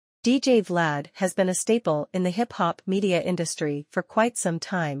DJ Vlad has been a staple in the hip-hop media industry for quite some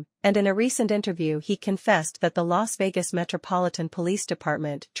time, and in a recent interview he confessed that the Las Vegas Metropolitan Police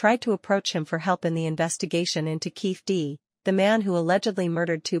Department tried to approach him for help in the investigation into Keefe, the man who allegedly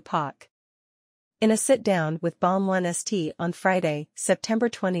murdered Tupac. In a sit-down with Bomb 1st on Friday, September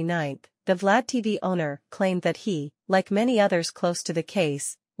 29, the Vlad TV owner claimed that he, like many others close to the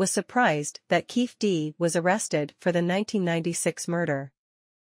case, was surprised that Keefe was arrested for the 1996 murder.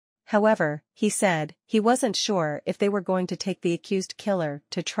 However, he said, he wasn't sure if they were going to take the accused killer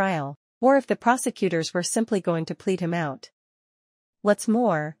to trial, or if the prosecutors were simply going to plead him out. What's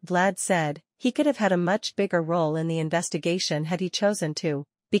more, Vlad said, he could have had a much bigger role in the investigation had he chosen to,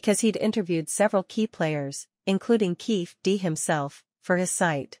 because he'd interviewed several key players, including Keefe himself, for his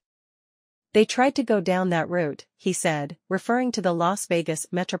site. They tried to go down that route, he said, referring to the Las Vegas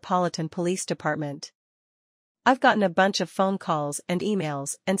Metropolitan Police Department. I've gotten a bunch of phone calls and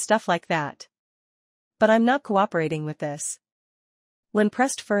emails and stuff like that. But I'm not cooperating with this. When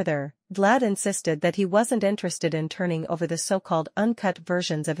pressed further, Vlad insisted that he wasn't interested in turning over the so-called uncut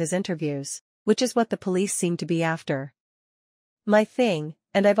versions of his interviews, which is what the police seem to be after. My thing,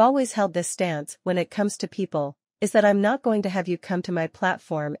 and I've always held this stance when it comes to people, is that I'm not going to have you come to my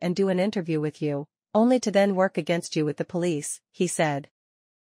platform and do an interview with you, only to then work against you with the police, he said.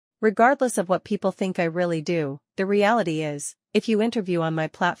 Regardless of what people think I really do, the reality is, if you interview on my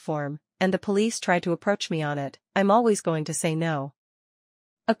platform, and the police try to approach me on it, I'm always going to say no.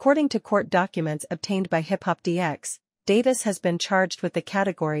 According to court documents obtained by HipHopDX, Davis has been charged with the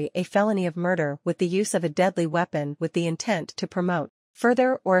category A felony of murder with the use of a deadly weapon with the intent to promote,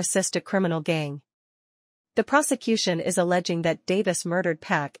 further or assist a criminal gang. The prosecution is alleging that Davis murdered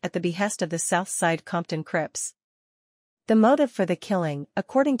Pac at the behest of the South Side Compton Crips. The motive for the killing,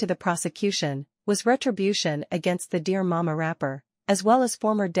 according to the prosecution, was retribution against the Dear Mama rapper, as well as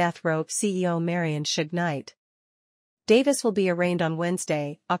former Death Row CEO Marion Suge Knight. Davis will be arraigned on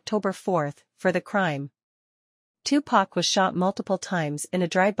Wednesday, October 4, for the crime. Tupac was shot multiple times in a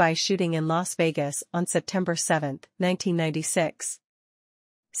drive-by shooting in Las Vegas on September 7, 1996.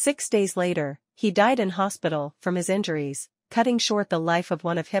 6 days later, he died in hospital from his injuries, cutting short the life of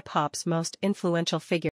one of hip-hop's most influential figures.